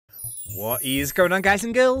What is going on, guys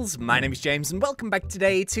and girls? My name is James and welcome back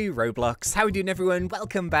today to Roblox. How are we doing, everyone?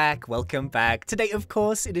 Welcome back, welcome back. Today, of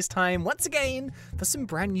course, it is time once again for some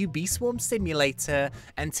brand new Bee Swarm Simulator,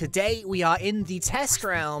 and today we are in the test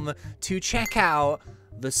realm to check out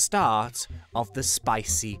the start of the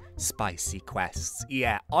spicy quests.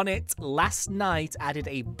 Yeah, Onett last night added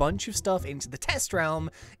a bunch of stuff into the test realm,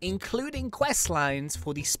 including quest lines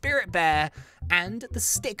for the Spirit Bear and the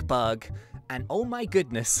Stickbug, and oh my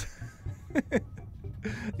goodness.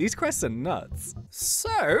 These quests are nuts.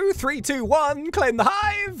 So, 3, 2, 1, claim the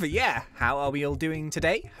hive! Yeah, how are we all doing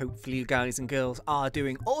today? Hopefully you guys and girls are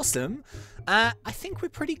doing awesome. I think we're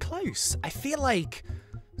pretty close. I feel like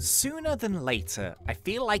sooner than later, I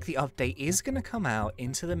feel like the update is going to come out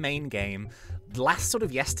into the main game. Last sort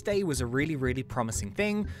of yesterday was a really promising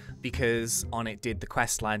thing because Onett did the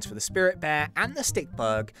quest lines for the Spirit Bear and the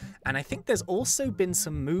Stickbug, and I think there's also been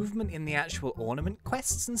some movement in the actual ornament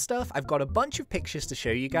quests and stuff. I've got a bunch of pictures to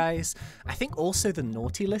show you guys. I think also the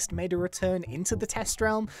naughty list made a return into the test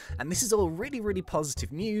realm, and this is all really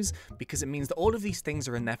positive news because it means that all of these things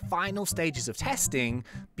are in their final stages of testing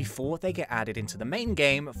before they get added into the main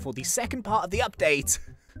game for the second part of the update.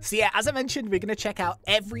 So yeah, as I mentioned, we're going to check out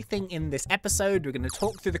everything in this episode. We're going to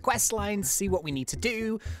talk through the quest lines, see what we need to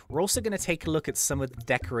do. We're also going to take a look at some of the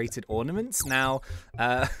decorated ornaments. Now,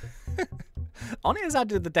 Onett has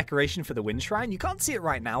added the decoration for the wind shrine. You can't see it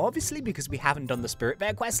right now, obviously, because we haven't done the Spirit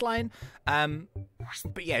Bear quest line.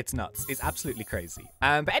 But yeah, it's nuts. It's absolutely crazy.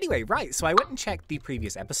 But anyway, right, so I went and checked the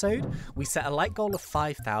previous episode. We set a like goal of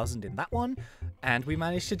 5,000 in that one, and we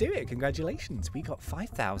managed to do it. Congratulations. We got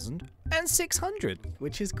 5,600,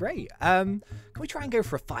 which is great. Can we try and go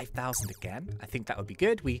for a 5,000 again? I think that would be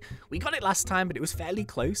good. We got it last time, but it was fairly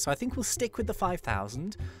close, so I think we'll stick with the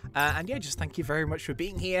 5,000. And yeah, just thank you very much for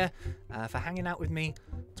being here, for hanging out with me,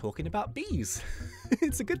 talking about bees.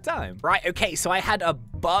 It's a good time. Right, okay, so I had a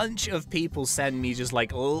bunch of people send me just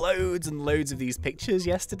like loads and loads of these pictures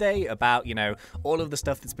yesterday about, you know, all of the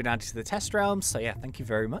stuff that's been added to the test realm. So yeah, thank you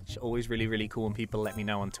very much. Always really cool when people let me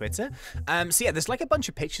know on Twitter. So yeah, there's like a bunch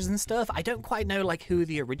of pictures and stuff. I don't quite know like who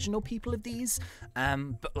the original people of these,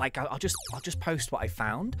 but like I'll just post what I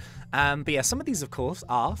found. But yeah, some of these of course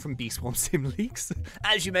are from Bee Swarm Sim Leaks,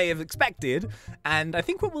 as you may have expected. And I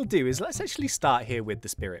think what we'll do is let's actually start here with the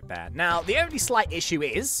Spirit Bear. Now, the only slight issue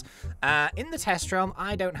is, in the test realm,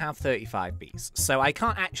 I don't have 35 bees, so I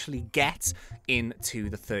can't actually get into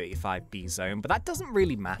the 35 bee zone, but that doesn't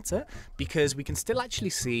really matter because we can still actually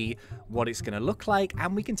see what it's going to look like,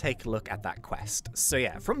 and we can take a look at that quest. So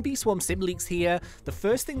yeah, from Bee Swarm Sim Leaks here, the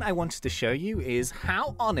first thing that I wanted to show you is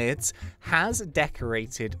how Onett has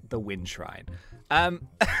decorated the wind shrine.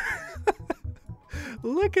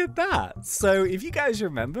 Look at that. So if you guys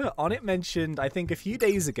remember, Onett mentioned, I think a few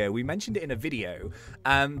days ago, we mentioned it in a video,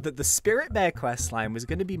 that the Spirit Bear questline was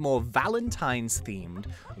going to be more Valentine's themed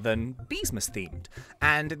than Beesmas themed.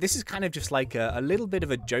 And this is kind of just like a little bit of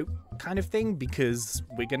a joke kind of thing because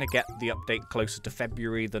we're going to get the update closer to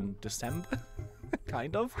February than December.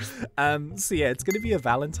 Kind of. So yeah, it's going to be a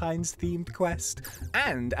Valentine's themed quest.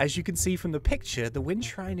 And as you can see from the picture, the wind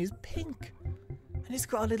shrine is pink. And it's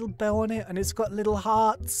got a little bow on it, and it's got little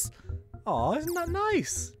hearts. Oh, isn't that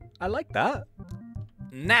nice? I like that.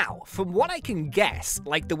 Now, from what I can guess,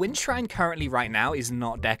 like the wind shrine currently right now is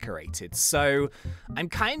not decorated. So I'm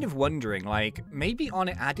kind of wondering, like, maybe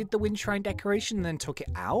Onett added the wind shrine decoration and then took it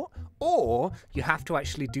out? Or you have to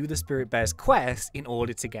actually do the Spirit Bear's quest in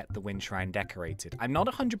order to get the wind shrine decorated. I'm not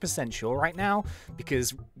 100% sure right now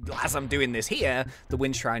because as I'm doing this here, the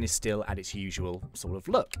wind shrine is still at its usual sort of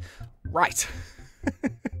look. Right.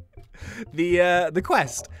 The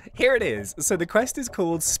quest, here it is. So the quest is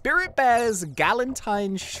called Spirit Bear's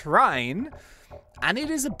Galentine Shrine, and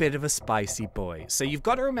it is a bit of a spicy boy. So you've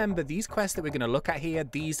got to remember these quests that we're going to look at here,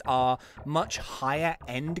 these are much higher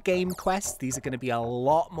end game quests. These are going to be a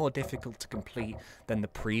lot more difficult to complete than the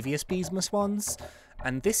previous Beesmas ones.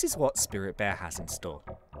 And this is what Spirit Bear has in store.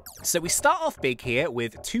 So we start off big here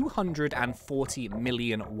with 240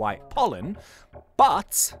 million white pollen,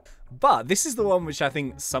 but this is the one which I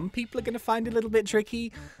think some people are going to find a little bit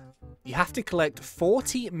tricky. You have to collect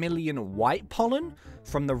 40 million white pollen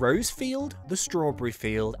from the rose field, the strawberry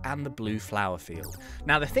field, and the blue flower field.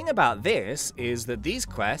 Now the thing about this is that these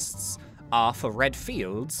quests are for red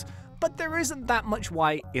fields, but there isn't that much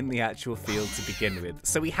white in the actual field to begin with.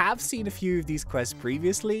 So we have seen a few of these quests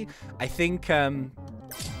previously. I think, oh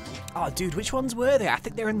dude, which ones were they? I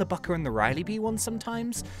think they're in the Bucker and the Riley Bee ones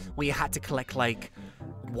sometimes, where you had to collect like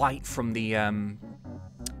white from the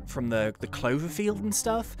from the clover field and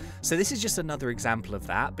stuff. So this is just another example of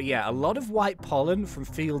that. But yeah, a lot of white pollen from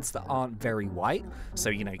fields that aren't very white. So,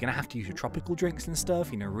 you know, you're going to have to use your tropical drinks and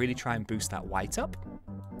stuff, you know, really try and boost that white up.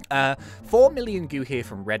 4 million goo here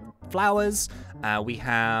from red flowers. We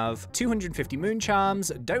have 250 moon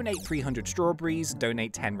charms, donate 300 strawberries,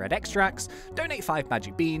 donate 10 red extracts, donate 5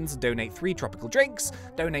 magic beans, donate 3 tropical drinks,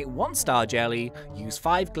 donate 1 star jelly, use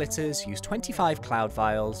 5 glitters, use 25 cloud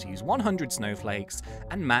vials, use 100 snowflakes,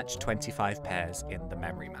 and match 25 pairs in the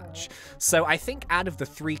memory match. So I think out of the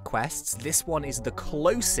 3 quests, this one is the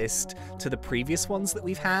closest to the previous ones that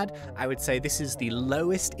we've had. I would say this is the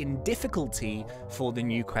lowest in difficulty for the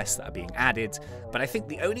new quests that are being added, but I think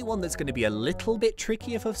the only one that's going to be a little bit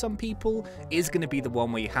trickier for some people is going to be the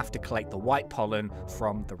one where you have to collect the white pollen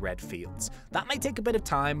from the red fields. That may take a bit of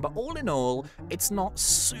time, but all in all, it's not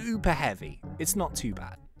super heavy. It's not too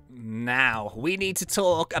bad. Now, we need to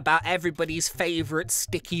talk about everybody's favorite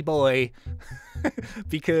sticky boy.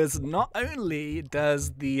 Because not only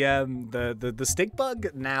does the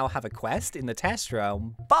Stickbug now have a quest in the test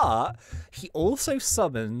realm, but he also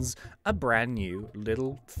summons a brand new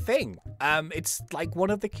little thing. It's like one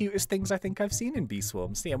of the cutest things I think I've seen in Bee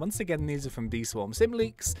Swarm. So yeah, once again, these are from Bee Swarm Sim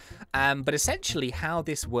Leaks. But essentially how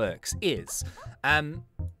this works is,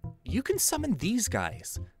 you can summon these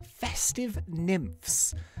guys, festive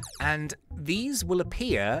nymphs, and these will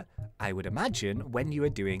appear, I would imagine, when you are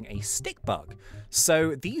doing a Stickbug.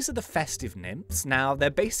 So these are the festive nymphs. Now, they're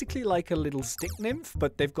basically like a little stick nymph,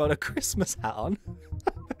 but they've got a Christmas hat on,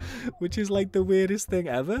 which is like the weirdest thing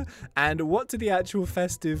ever. And what do the actual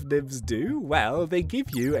festive nymphs do? Well, they give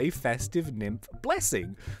you a festive nymph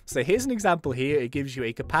blessing. So here's an example here. It gives you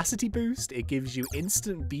a capacity boost. It gives you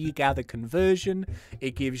instant bee gather conversion.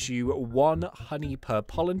 It gives you 1 honey per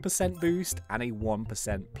pollen % boost and a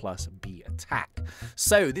 1% plus bee attack.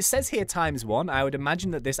 So this says here ×1. I would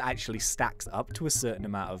imagine that this actually stacks up to a certain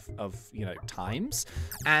amount of you know, times.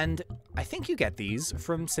 And I think you get these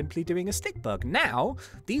from simply doing a Stickbug. Now,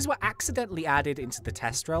 these were accidentally added into the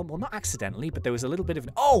test realm. Well, not accidentally, but there was a little bit of...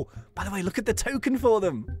 Oh, by the way, look at the token for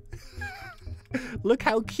them. Look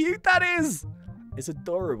how cute that is. It's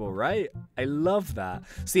adorable, right? I love that.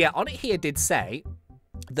 So yeah, Onett here did say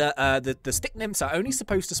the stick nymphs are only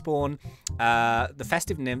supposed to spawn the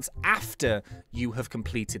festive nymphs after you have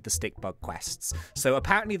completed the Stickbug quests. So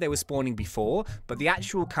apparently they were spawning before, but the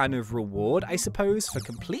actual kind of reward, I suppose, for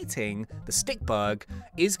completing the Stickbug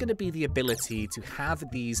is going to be the ability to have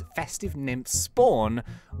these festive nymphs spawn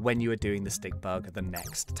when you are doing the Stickbug the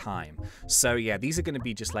next time. So yeah, these are going to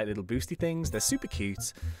be just like little boosty things. They're super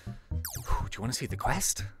cute. Do you want to see the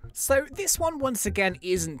quest? So this one, once again,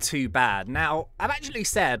 isn't too bad. Now, I've actually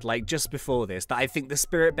said, like, just before this, that I think the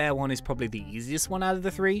Spirit Bear one is probably the easiest one out of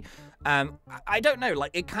the 3. I don't know,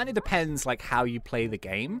 like, it kind of depends, like, how you play the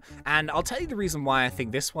game. And I'll tell you the reason why I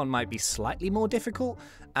think this one might be slightly more difficult.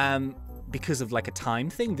 Because of, like, a time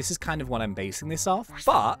thing. This is kind of what I'm basing this off.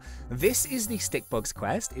 But this is the Stickbug's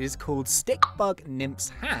quest. It is called Stickbug Nymphs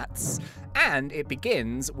Hats. And it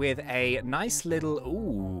begins with a nice little...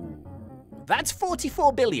 Ooh... That's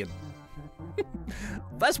 44 billion.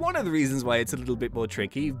 That's one of the reasons why it's a little bit more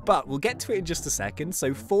tricky, but we'll get to it in just a second.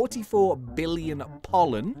 So 44 billion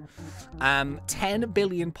pollen, 10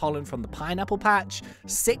 billion pollen from the pineapple patch,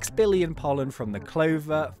 6 billion pollen from the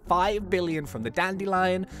clover, 5 billion from the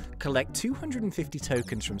dandelion, collect 250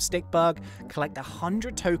 tokens from Stickbug, collect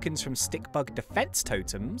 100 tokens from Stickbug defense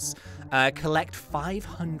totems, collect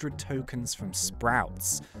 500 tokens from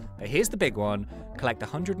sprouts. But here's the big one, collect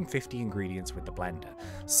 150 ingredients with the blender.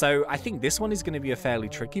 So I think this one is going to be a fairly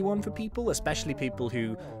tricky one for people, especially people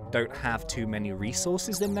who don't have too many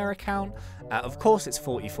resources in their account. Of course, it's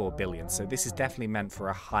 44 billion, so this is definitely meant for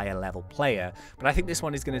a higher level player, but I think this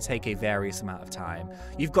one is going to take a various amount of time.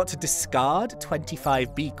 You've got to discard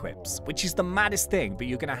 25 bee quips, which is the maddest thing, but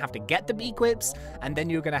you're going to have to get the bee quips, and then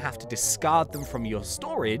you're going to have to discard them from your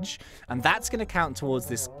storage, and that's going to count towards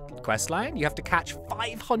this quest line. You have to catch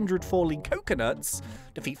 500 falling coconuts,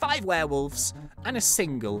 defeat 5 werewolves, and a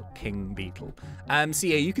single king beetle. So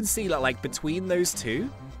yeah, you can see that, like, between those two,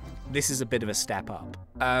 this is a bit of a step up.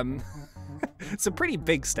 It's a pretty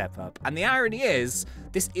big step up. And the irony is,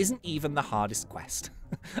 this isn't even the hardest quest.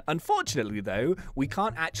 Unfortunately, though, we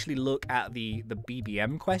can't actually look at the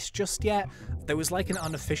BBM quest just yet. There was like an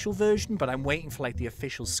unofficial version, but I'm waiting for like the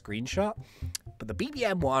official screenshot. But the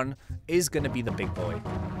BBM one is going to be the big boy.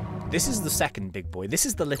 This is the second big boy. This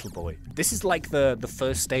is the little boy. This is like the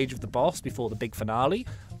first stage of the boss before the big finale.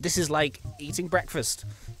 This is like eating breakfast.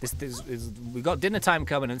 This is we've got dinner time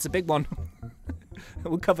coming, and it's a big one.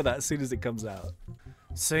 We'll cover that as soon as it comes out.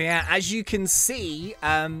 So yeah, as you can see,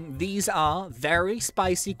 these are very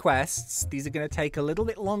spicy quests. These are going to take a little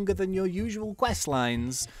bit longer than your usual quest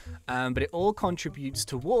lines, but it all contributes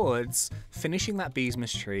towards finishing that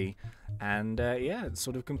Beesmas tree and yeah,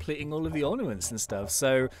 sort of completing all of the ornaments and stuff.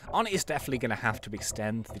 So Onett is definitely going to have to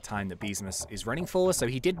extend the time that Beesmas is running for. So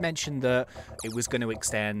he did mention that it was going to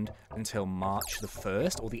extend until March the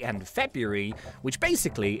 1st or the end of February, which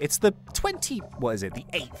basically it's the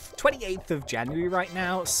 28th of January right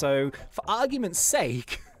now. So for argument's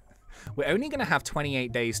sake, we're only going to have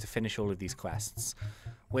 28 days to finish all of these quests,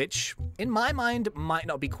 which in my mind might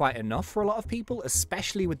not be quite enough for a lot of people,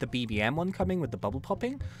 especially with the BBM one coming with the bubble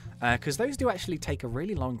popping, because those do actually take a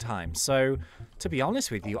really long time. So to be honest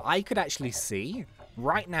with you, I could actually see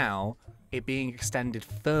right now it being extended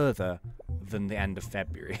further than the end of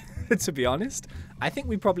February. To be honest, I think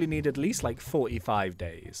we probably need at least like 45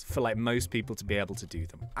 days for like most people to be able to do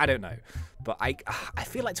them. I don't know, but I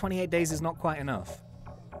feel like 28 days is not quite enough.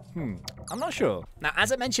 I'm not sure. Now,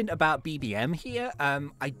 as I mentioned about BBM here,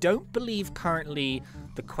 I don't believe currently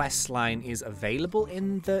the quest line is available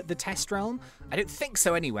in the test realm. I don't think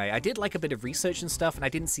so anyway. I did like a bit of research and stuff, and I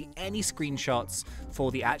didn't see any screenshots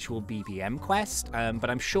for the actual BBM quest, but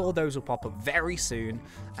I'm sure those will pop up very soon,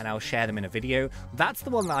 and I'll share them in a video. That's the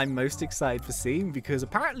one that I'm most excited for seeing, because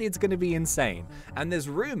apparently it's going to be insane. And there's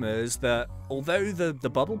rumors that although the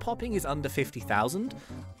bubble popping is under 50,000,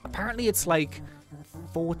 apparently it's like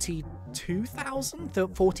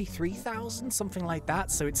 42,000, 43,000, something like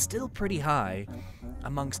that. So it's still pretty high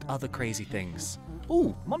amongst other crazy things.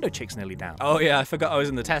 Ooh, Mondo Chick's nearly down. Oh yeah, I forgot I was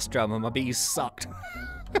in the test drum and my bees sucked.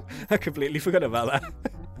 I completely forgot about that.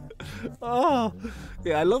 Oh,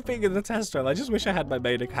 yeah, I love being in the test drum. I just wish I had my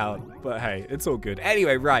main account, but hey, it's all good.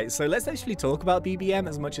 Anyway, right, so let's actually talk about BBM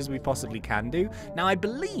as much as we possibly can do. Now, I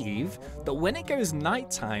believe that when it goes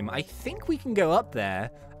nighttime, I think we can go up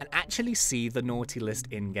there and actually see the naughty list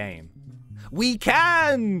in-game. We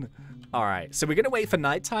can! All right, so we're going to wait for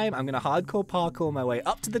nighttime. I'm going to hardcore parkour my way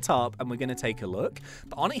up to the top, and we're going to take a look.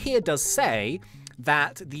 But on it here does say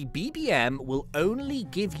that the BBM will only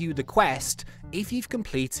give you the quest if you've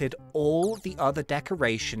completed all the other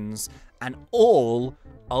decorations and all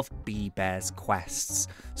of Bee Bear's quests.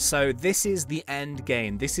 So this is the end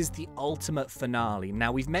game. This is the ultimate finale.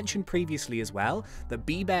 Now, we've mentioned previously as well that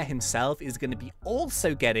Bee Bear himself is going to be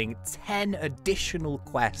also getting 10 additional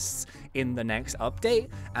quests in the next update,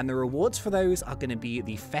 and the rewards for those are going to be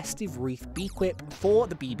the Festive Wreath Bee Quip for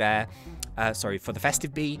the Bee Bear, for the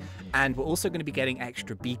Festive Bee, and we're also going to be getting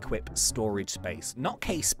extra Bee Quip storage space. Not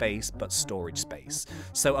case space, but storage space.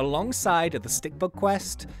 So alongside of the Stickbug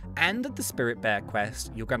quest and the Spirit Bear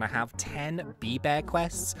quest, you're going to have 10 Bee Bear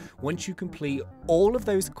quests. Once you complete all of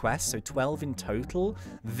those quests, so 12 in total,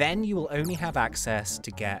 then you will only have access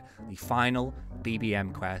to get the final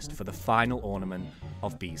BBM quest for the final ornament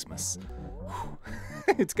of Beesmas.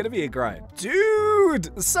 It's going to be a grind.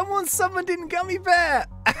 Dude, someone summoned in Gummy Bear!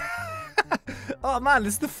 Oh man,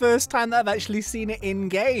 this is the first time that I've actually seen it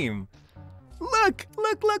in-game. Look,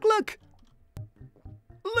 look, look, look.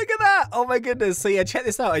 Look at that. Oh my goodness. So yeah, check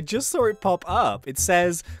this out. I just saw it pop up. It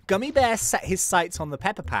says, Gummy Bear set his sights on the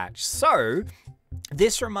Pepper Patch. So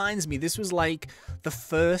this reminds me, this was like the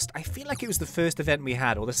first, I feel like it was the first event we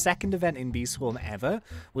had, or the second event in Bee Swarm ever,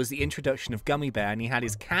 was the introduction of Gummy Bear, and he had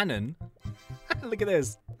his cannon. Look at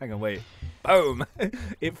this. Hang on, wait. Boom!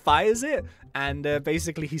 It fires it, and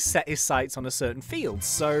basically he set his sights on a certain field.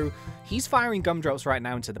 So he's firing gumdrops right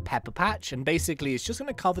now into the Pepper Patch, and basically it's just going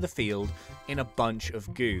to cover the field in a bunch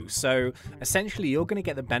of goo. So essentially you're going to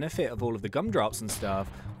get the benefit of all of the gumdrops and stuff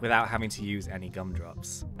without having to use any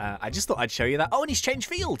gumdrops. I just thought I'd show you that. Oh, and he's changed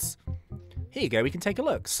fields! Here you go, we can take a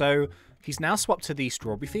look. So he's now swapped to the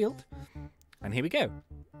strawberry field, and here we go.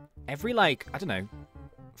 Every, like, I don't know,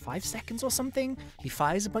 5 seconds or something, he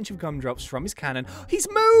fires a bunch of gumdrops from his cannon. He's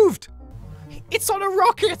moved! It's on a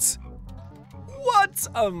rocket! What?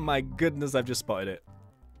 Oh my goodness, I've just spotted it.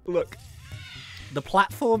 Look. The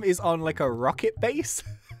platform is on like a rocket base.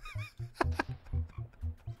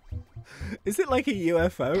 Is it like a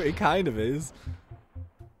UFO? It kind of is.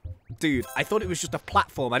 Dude, I thought it was just a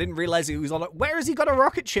platform. I didn't realize it was on a... Where has he got a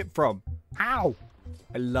rocket ship from? How?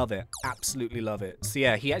 I love it. Absolutely love it. So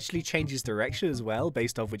yeah, he actually changes direction as well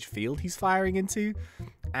based off which field he's firing into.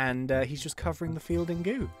 And he's just covering the field in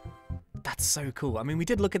goo. That's so cool. I mean, we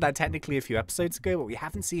did look at that technically a few episodes ago, but we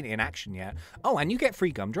haven't seen it in action yet. Oh, and you get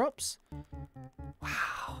free gumdrops?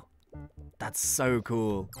 Wow. That's so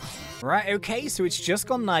cool. Right, okay, so it's just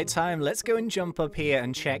gone nighttime. Let's go and jump up here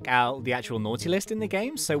and check out the actual naughty list in the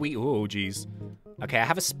game. So we... Oh, geez. Okay, I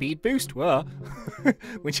have a speed boost, whoa,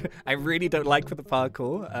 which I really don't like for the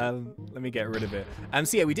parkour. Let me get rid of it.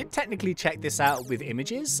 So yeah, we did technically check this out with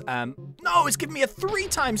images. No, it's giving me a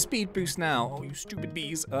 3-time speed boost now. Oh, you stupid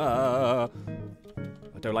bees. I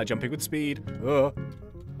don't like jumping with speed.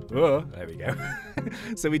 There we go.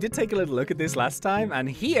 So we did take a little look at this last time, and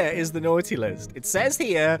here is the naughty list. It says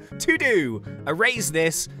here, to do, erase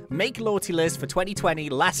this, make naughty list for 2020,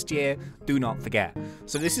 last year, do not forget.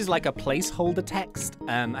 So this is like a placeholder text,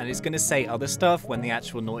 and it's going to say other stuff when the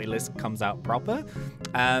actual naughty list comes out proper.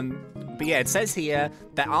 But yeah, it says here,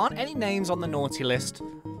 there aren't any names on the naughty list.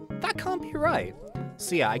 That can't be right.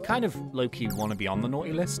 So yeah, I kind of low-key want to be on the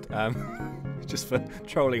naughty list. Just for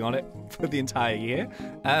trolling on it for the entire year.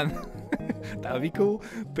 That would be cool.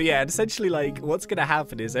 But yeah, essentially, like, what's going to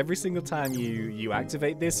happen is every single time you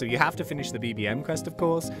activate this, so you have to finish the BBM quest, of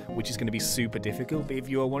course, which is going to be super difficult. But if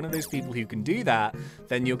you are one of those people who can do that,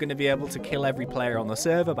 then you're going to be able to kill every player on the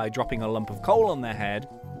server by dropping a lump of coal on their head,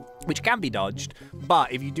 which can be dodged.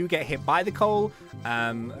 But if you do get hit by the coal,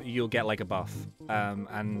 you'll get like a buff.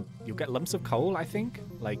 And you'll get lumps of coal, I think.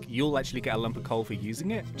 Like, you'll actually get a lump of coal for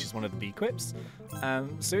using it, which is one of the bee quips.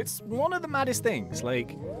 So it's one of the maddest things.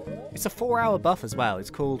 Like, it's a 4-hour buff as well. It's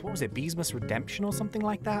called, what was it, Beesmas Redemption or something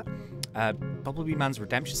like that? Bumblebee Man's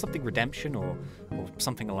Redemption, something Redemption or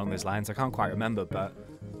something along those lines. I can't quite remember, but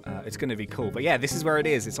it's going to be cool. But yeah, this is where it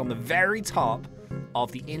is. It's on the very top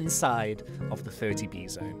of the inside of the 30 bee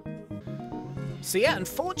zone. So yeah,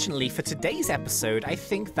 unfortunately for today's episode, I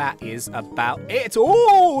think that is about it.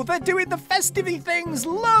 Oh, they're doing the festive things.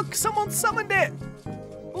 Look, someone summoned it.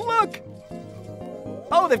 Look.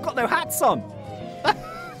 Oh, they've got no hats on.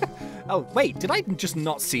 Oh, wait, did I just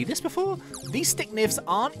not see this before? These stick nymphs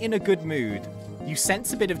aren't in a good mood. You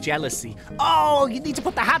sense a bit of jealousy. Oh, you need to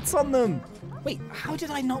put the hats on them. Wait, how did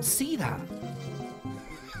I not see that?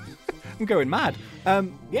 I'm going mad.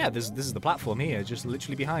 Yeah, this is the platform here, just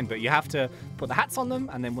literally behind. But you have to put the hats on them,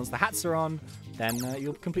 and then once the hats are on, then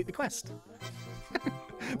you'll complete the quest.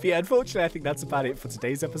 But yeah, unfortunately, I think that's about it for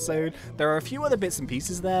today's episode. There are a few other bits and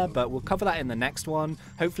pieces there, but we'll cover that in the next one.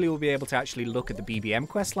 Hopefully, we'll be able to actually look at the BBM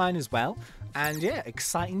quest line as well. And yeah,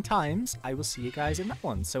 exciting times. I will see you guys in that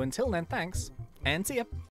one. So until then, thanks, and see ya.